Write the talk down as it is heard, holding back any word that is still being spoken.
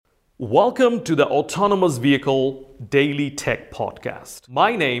Welcome to the Autonomous Vehicle Daily Tech Podcast.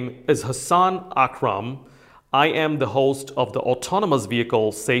 My name is Hassan Akram. I am the host of the Autonomous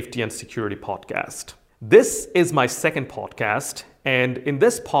Vehicle Safety and Security Podcast. This is my second podcast, and in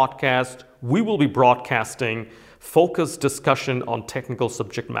this podcast, we will be broadcasting focused discussion on technical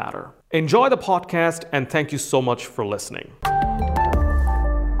subject matter. Enjoy the podcast, and thank you so much for listening.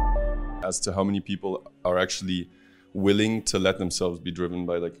 As to how many people are actually willing to let themselves be driven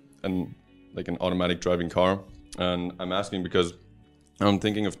by an automatic driving car. And I'm asking because I'm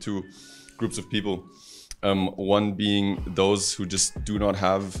thinking of two groups of people. One being those who just do not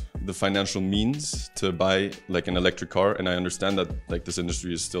have the financial means to buy an electric car. And I understand that this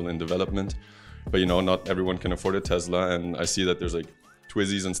industry is still in development, but not everyone can afford a Tesla. And I see that there's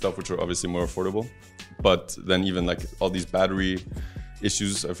Twizzys and stuff, which are obviously more affordable. But then even all these battery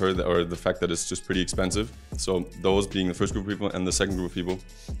issues I've heard, or the fact that it's just pretty expensive. So those being the first group of people, and the second group of people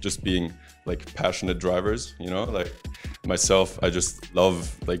just being passionate drivers, myself, I just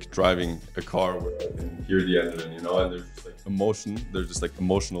love driving a car where I can hear the engine, and there's just emotion, there's just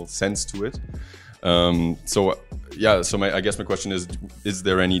emotional sense to it. So I guess my question is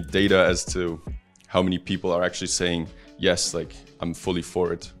there any data as to how many people are actually saying, yes, I'm fully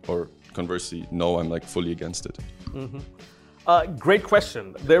for it, or conversely, no, I'm fully against it? Mm-hmm. Great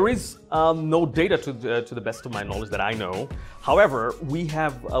question. There is no data to the best of my knowledge that I know. However, we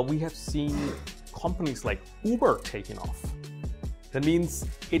have seen companies like Uber taking off. That means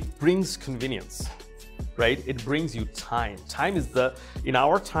it brings convenience, right? It brings you time. Time is the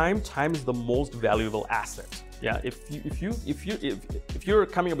most valuable asset. Yeah, if you're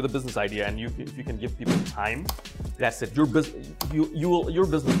coming up with a business idea and if you can give people time, that's it. Your business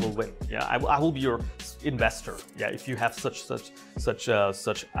will win. Yeah, I will be your investor. Yeah, if you have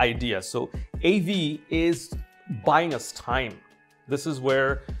such idea. So AV is buying us time. This is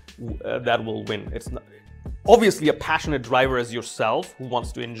where that will win. It's not, obviously a passionate driver as yourself who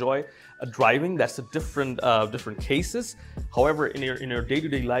wants to enjoy driving. That's a different cases. However, in your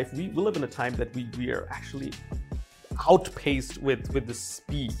day-to-day life, we live in a time that we are actually outpaced with the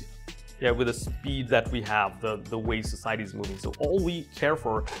speed. Yeah, with the speed that we have, the way society is moving. So all we care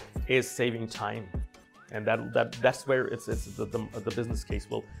for is saving time, and that's where the business case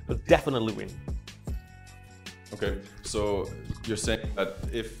will definitely win. Okay, so you're saying that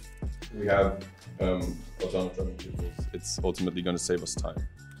if we have autonomous driving vehicles, it's ultimately going to save us time?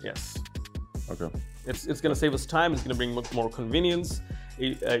 Yes. Okay. It's going to save us time. It's going to bring much more convenience.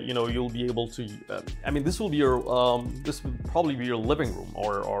 You'll be able to. This will probably be your living room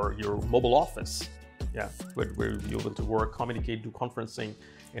or your mobile office. Yeah, where you're able to work, communicate, do conferencing.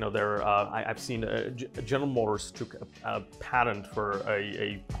 I've seen General Motors took a patent for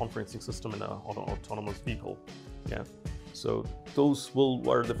a conferencing system in an autonomous vehicle. Yeah, so those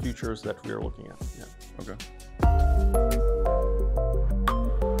are the futures that we are looking at. Yeah. Okay.